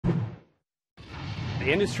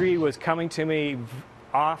The industry was coming to me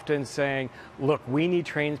often saying, look, we need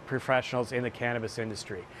trained professionals in the cannabis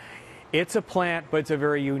industry. It's a plant, but it's a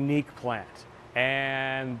very unique plant.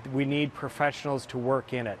 And we need professionals to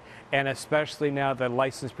work in it. And especially now that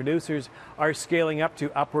licensed producers are scaling up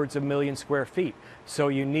to upwards of 1 million square feet. So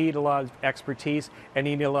you need a lot of expertise and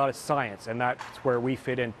you need a lot of science, and that's where we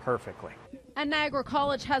fit in perfectly. And Niagara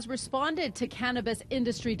College has responded to cannabis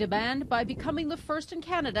industry demand by becoming the first in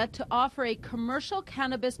Canada to offer a commercial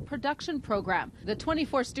cannabis production program. The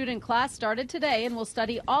 24-student class started today and will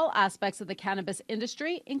study all aspects of the cannabis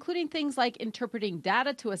industry, including things like interpreting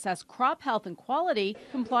data to assess crop health and quality,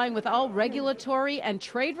 complying with all regulatory and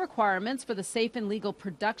trade requirements for the safe and legal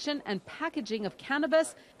production and packaging of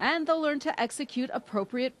cannabis, and they'll learn to execute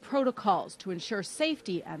appropriate protocols to ensure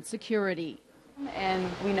safety and security. And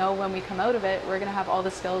we know when we come out of it, we're going to have all the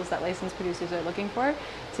skills that licensed producers are looking for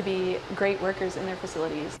to be great workers in their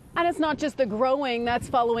facilities. And it's not just the growing that's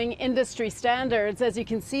following industry standards. As you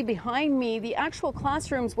can see behind me, the actual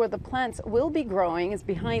classrooms where the plants will be growing is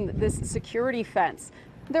behind this security fence.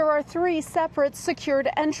 There are 3 separate secured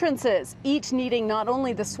entrances, each needing not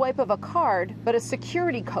only the swipe of a card, but a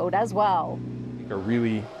security code as well. They're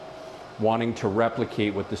really wanting to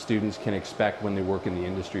replicate what the students can expect when they work in the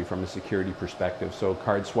industry from a security perspective. So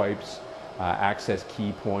card swipes, access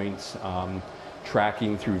key points,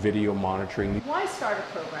 tracking through video monitoring. Why start a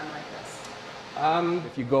program like this?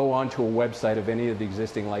 If you go onto a website of any of the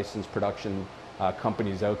existing licensed production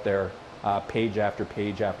companies out there, page after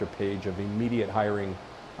page after page of immediate hiring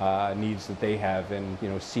needs that they have,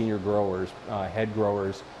 and senior growers, head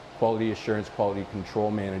growers, quality assurance, quality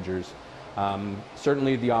control managers.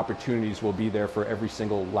 Certainly the opportunities will be there for every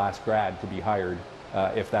single last grad to be hired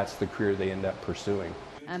if that's the career they end up pursuing.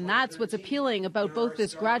 And that's what's appealing about both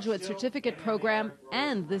this graduate certificate program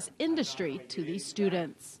and this industry to these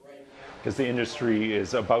students. Because the industry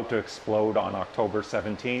is about to explode on October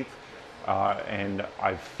 17th, and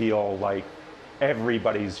I feel like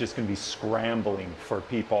everybody's just going to be scrambling for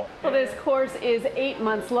people. Well, this course is 8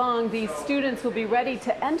 months long. These students will be ready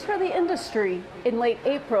to enter the industry in late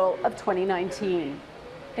April of 2019.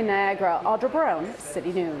 In Niagara, Audra Brown,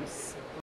 City News.